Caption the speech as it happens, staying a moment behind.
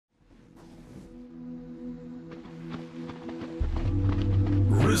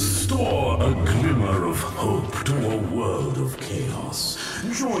of hope to a world of chaos.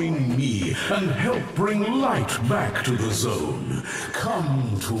 Join me and help bring light back to the zone.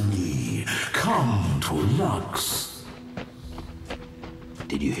 Come to me. Come to Lux.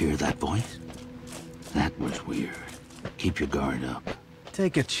 Did you hear that voice? That was weird. Keep your guard up.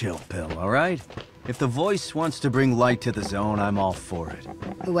 Take a chill pill, all right? If the voice wants to bring light to the zone, I'm all for it.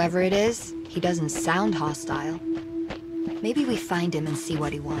 Whoever it is, he doesn't sound hostile. Maybe we find him and see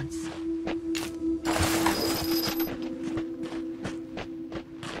what he wants.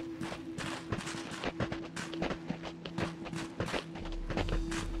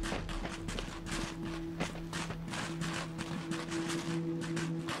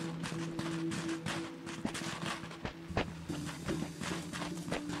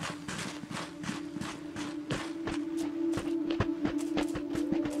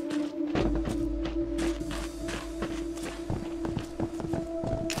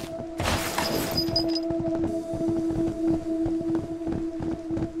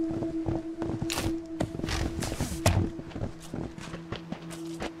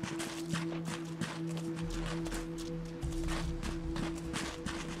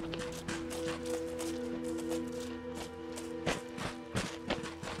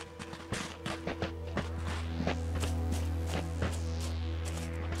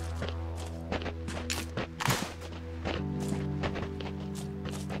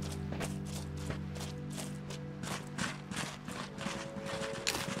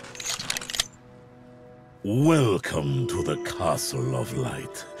 Welcome to the Castle of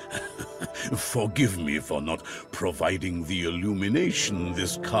Light. Forgive me for not providing the illumination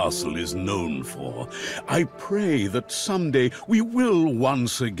this castle is known for. I pray that someday we will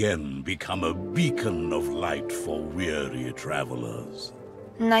once again become a beacon of light for weary travelers.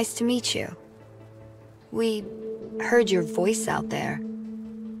 Nice to meet you. We heard your voice out there.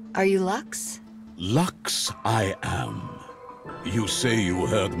 Are you Lux? Lux I am. You say you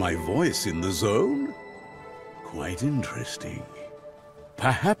heard my voice in the zone? Quite interesting.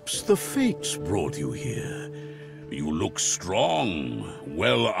 Perhaps the fates brought you here. You look strong,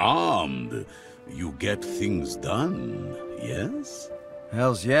 well-armed. You get things done, yes?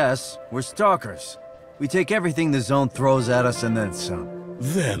 Hells yes. We're stalkers. We take everything the zone throws at us and then some.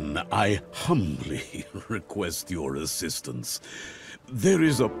 Then I humbly request your assistance. There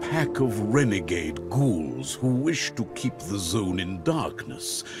is a pack of renegade ghouls who wish to keep the zone in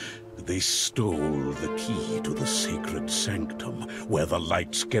darkness. They stole the key to the sacred sanctum, where the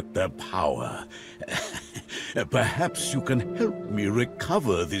lights get their power. Perhaps you can help me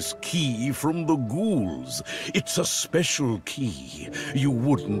recover this key from the ghouls. It's a special key. You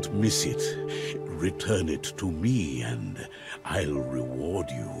wouldn't miss it. Return it to me, and I'll reward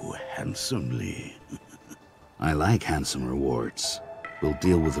you handsomely. I like handsome rewards. We'll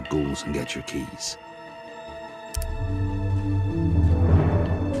deal with the ghouls and get your keys.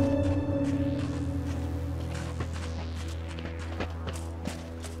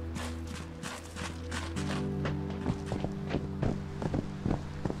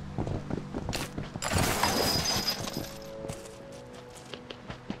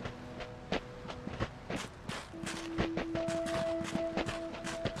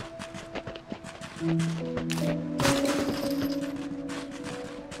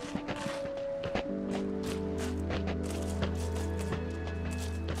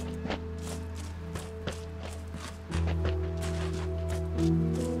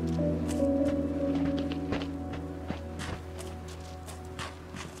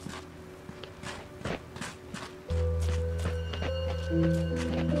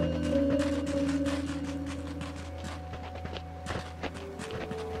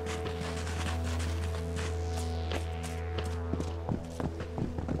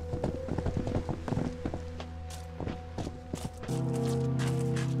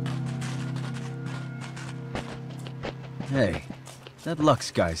 Hey, that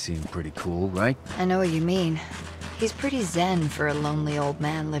Lux guy seemed pretty cool, right? I know what you mean. He's pretty zen for a lonely old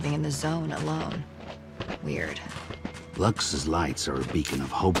man living in the zone alone. Weird. Lux's lights are a beacon of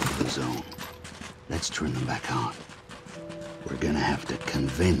hope for the zone. Let's turn them back on. We're gonna have to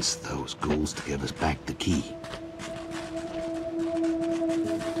convince those ghouls to give us back the key.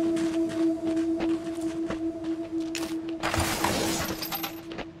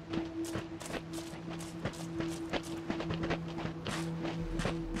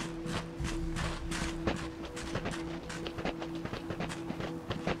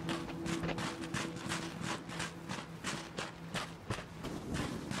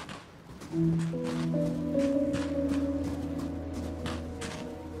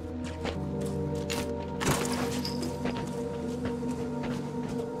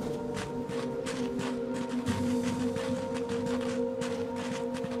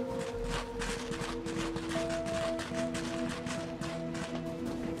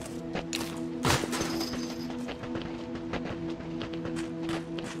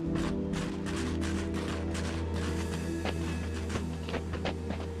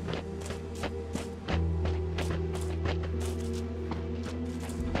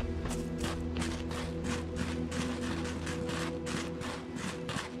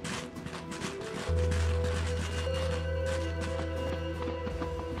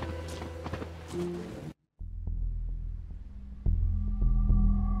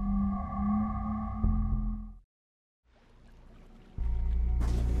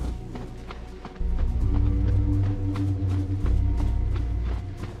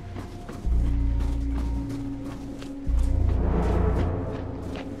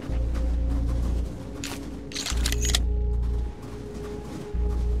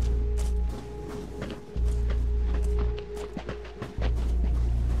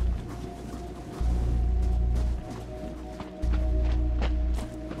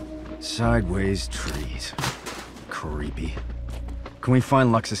 Sideways trees. Creepy. Can we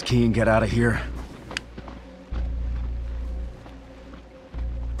find Lux's key and get out of here?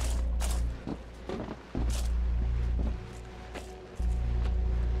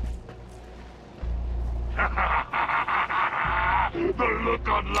 The look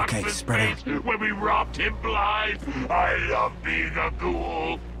on Lux's spread out. face when we robbed him blind. I love being a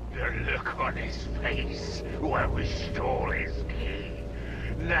ghoul. The look on his face when we stole his key.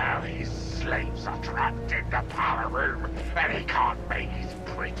 Now his slaves are trapped in the power room, and he can't make his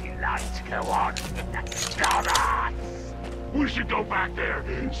pretty lights go on. Dumbass! We should go back there,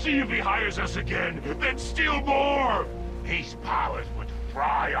 see if he hires us again, then steal more! His powers would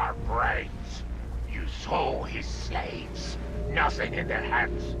fry our brains. You saw his slaves. Nothing in their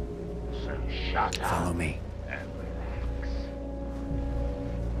hands. So shut up. Follow me. And relax.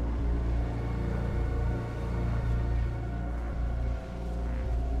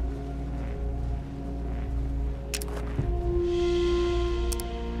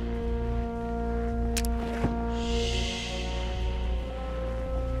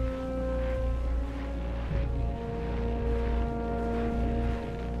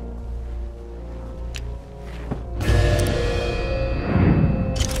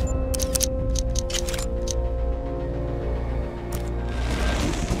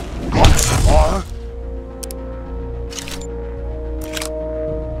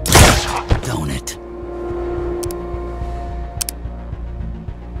 Don't it?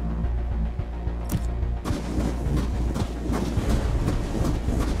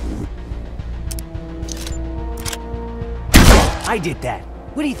 I did that.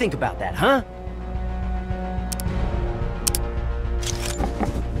 What do you think about that, huh?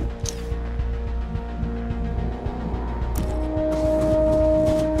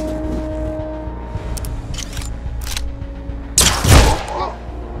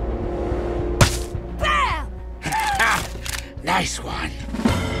 Nice one.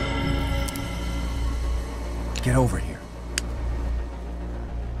 Get over here.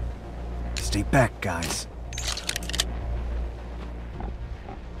 Stay back, guys.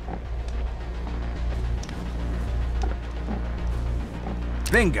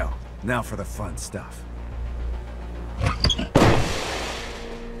 Bingo! Now for the fun stuff.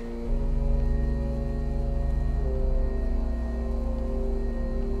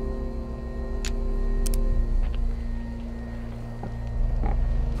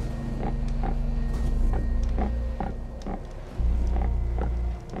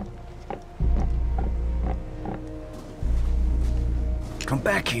 Come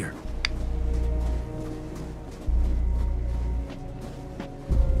back here.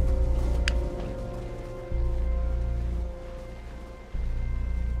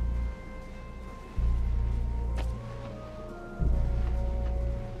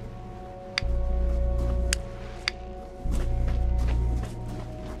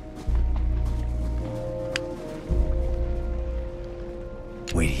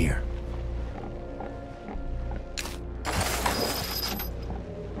 Wait here.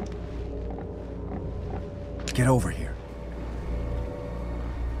 Get over here.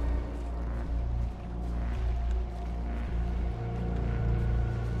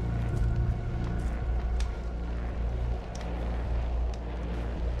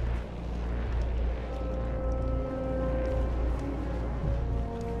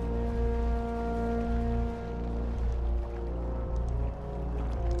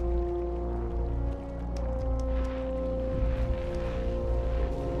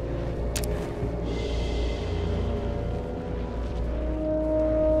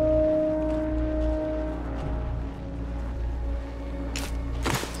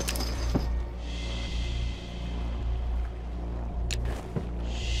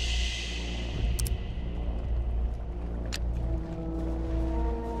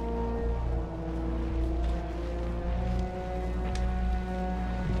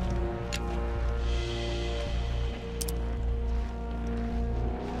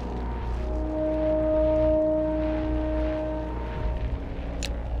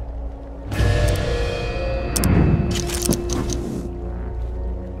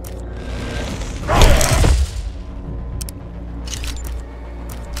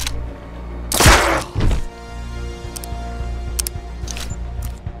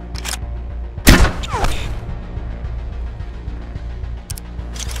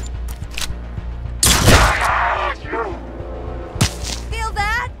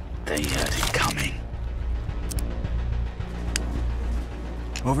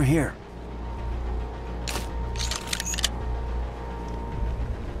 Over here.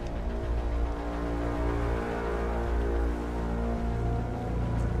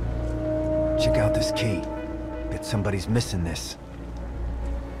 Check out this key. Bet somebody's missing this.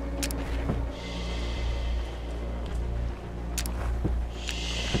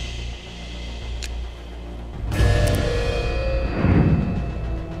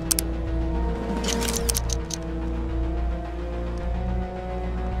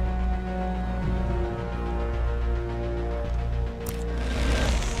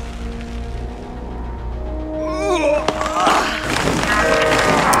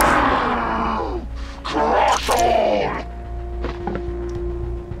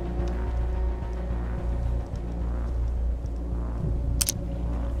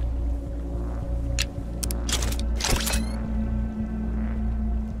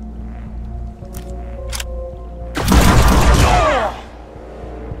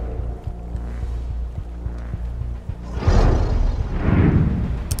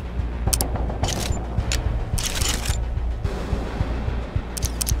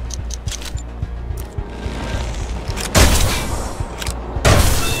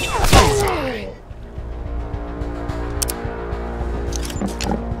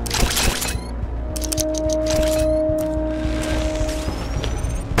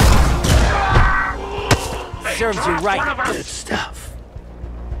 Serves you right. Good stuff.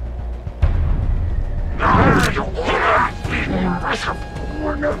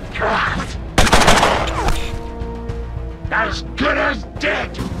 As good as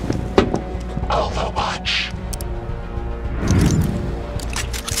dead. Overwatch.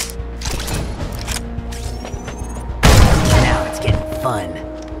 Now it's getting fun.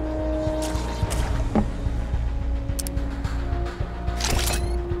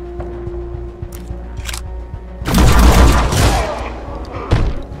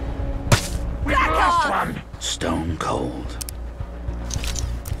 Stone cold.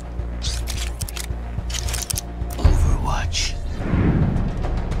 Overwatch.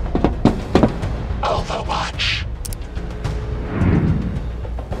 Overwatch.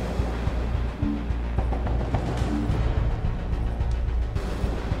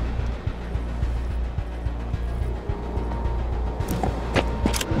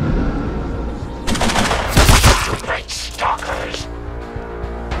 Great stalkers.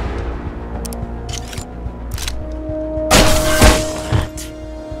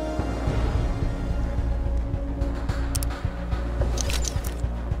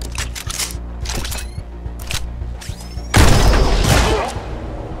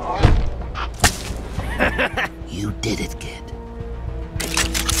 You did it, kid.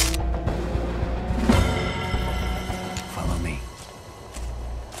 Follow me.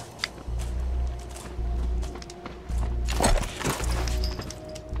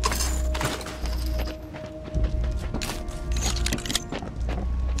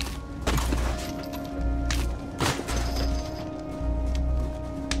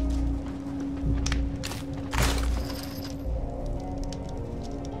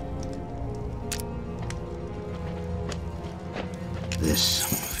 This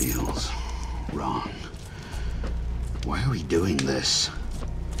feels wrong. Why are we doing this?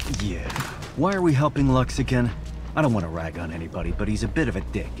 Yeah. Why are we helping Lux again? I don't want to rag on anybody, but he's a bit of a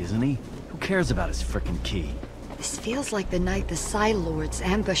dick, isn't he? Who cares about his frickin' key? This feels like the night the Psy Lords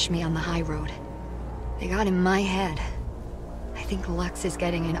ambushed me on the high road. They got in my head. I think Lux is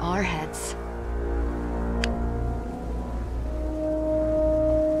getting in our heads.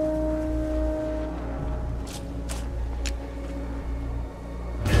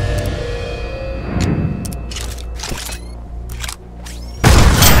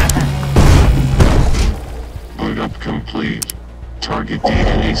 Backup complete. Target data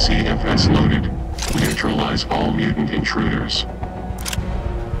ACFS loaded. Neutralize all mutant intruders.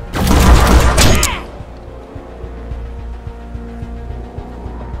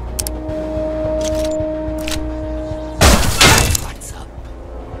 What's up?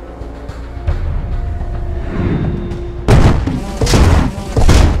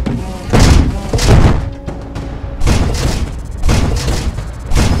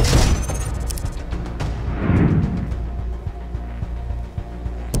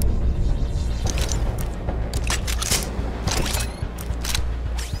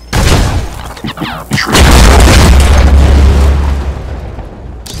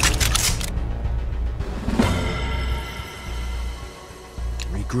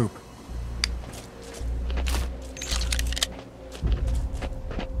 Regroup.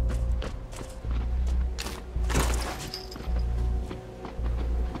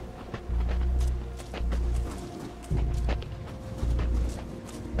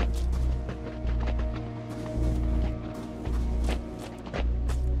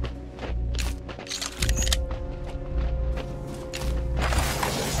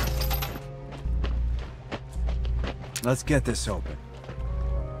 Let's get this open.